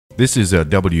This is a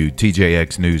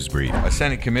WTJX News Brief. A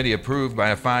Senate committee approved by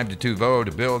a 5-2 vote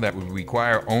a bill that would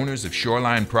require owners of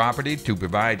shoreline property to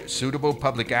provide suitable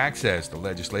public access. The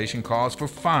legislation calls for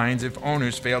fines if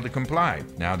owners fail to comply.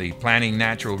 Now, the Planning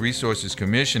Natural Resources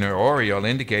Commissioner, Oriole,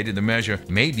 indicated the measure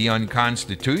may be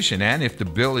unconstitutional and, if the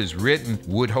bill is written,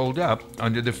 would hold up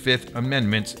under the Fifth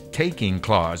Amendment's taking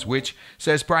clause, which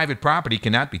says private property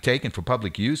cannot be taken for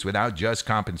public use without just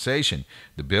compensation.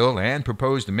 The bill and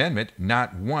proposed amendment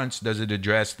not once does it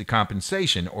address the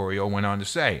compensation, Oriole went on to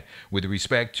say. With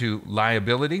respect to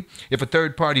liability, if a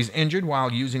third party is injured while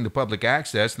using the public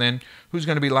access, then who's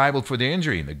going to be liable for the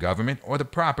injury, the government or the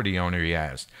property owner, he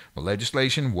asked. The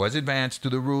legislation was advanced to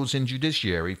the Rules and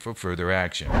Judiciary for further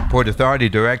action. Port Authority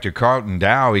Director Carlton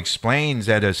Dow explains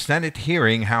at a Senate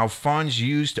hearing how funds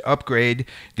used to upgrade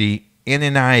the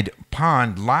Inanide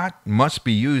Pond lot must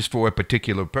be used for a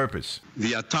particular purpose.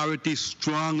 The authority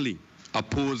strongly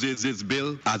opposes this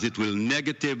bill as it will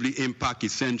negatively impact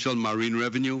essential marine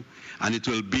revenue and it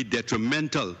will be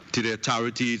detrimental to the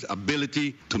authority's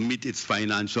ability to meet its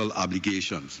financial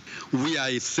obligations. We are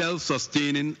a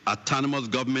self-sustaining autonomous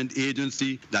government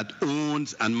agency that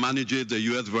owns and manages the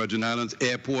U.S. Virgin Islands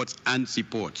airports and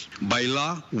seaports. By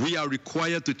law, we are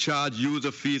required to charge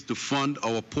user fees to fund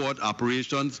our port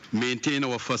operations, maintain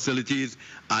our facilities,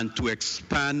 and to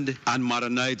expand and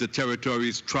modernize the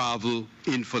territory's travel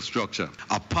infrastructure.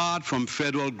 Apart from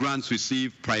federal grants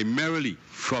received primarily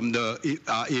from the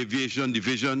Aviation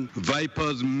Division,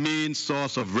 Viper's main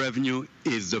source of revenue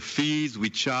is the fees we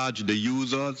charge the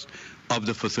users of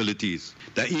the facilities.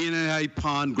 The Inanide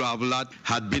Pond gravel lot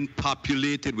had been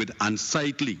populated with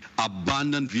unsightly,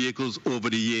 abandoned vehicles over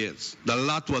the years. The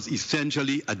lot was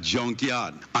essentially a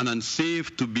junkyard and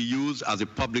unsafe to be used as a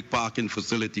public parking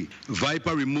facility.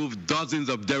 Viper removed dozens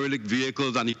of derelict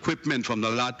vehicles and equipment from the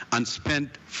lot and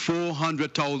spent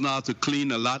 $400,000 to clean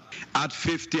the lot, add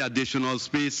 50 additional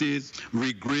spaces,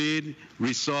 regrade,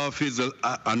 resurface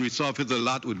the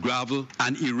lot with gravel,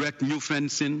 and erect new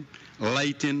fencing,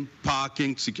 lighting,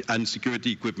 parking, and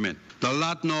security equipment. The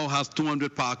lot now has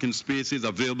 200 parking spaces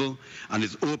available and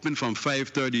is open from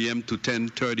 5:30 a.m. to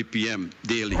 10:30 p.m.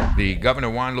 daily. The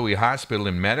Governor Juan Louis Hospital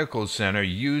and Medical Center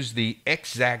used the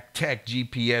ExactTech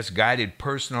GPS-guided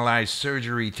personalized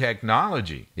surgery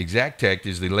technology. ExactTech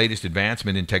is the latest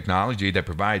advancement in technology that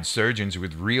provides surgeons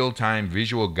with real-time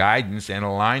visual guidance and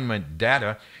alignment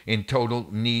data in total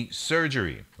knee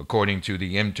surgery. According to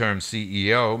the interim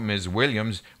CEO, Ms.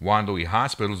 Williams, Juan Louis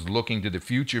Hospital is looking to the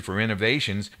future for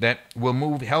innovations that will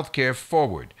move healthcare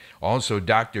forward. Also,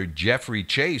 Dr. Jeffrey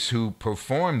Chase, who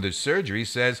performed the surgery,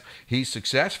 says he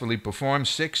successfully performed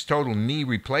 6 total knee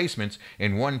replacements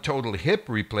and 1 total hip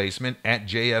replacement at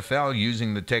JFL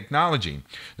using the technology.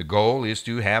 The goal is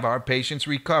to have our patients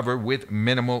recover with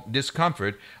minimal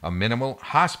discomfort, a minimal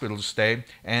hospital stay,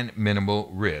 and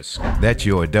minimal risk. That's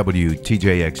your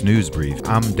WTJX News Brief.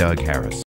 I'm Doug Harris.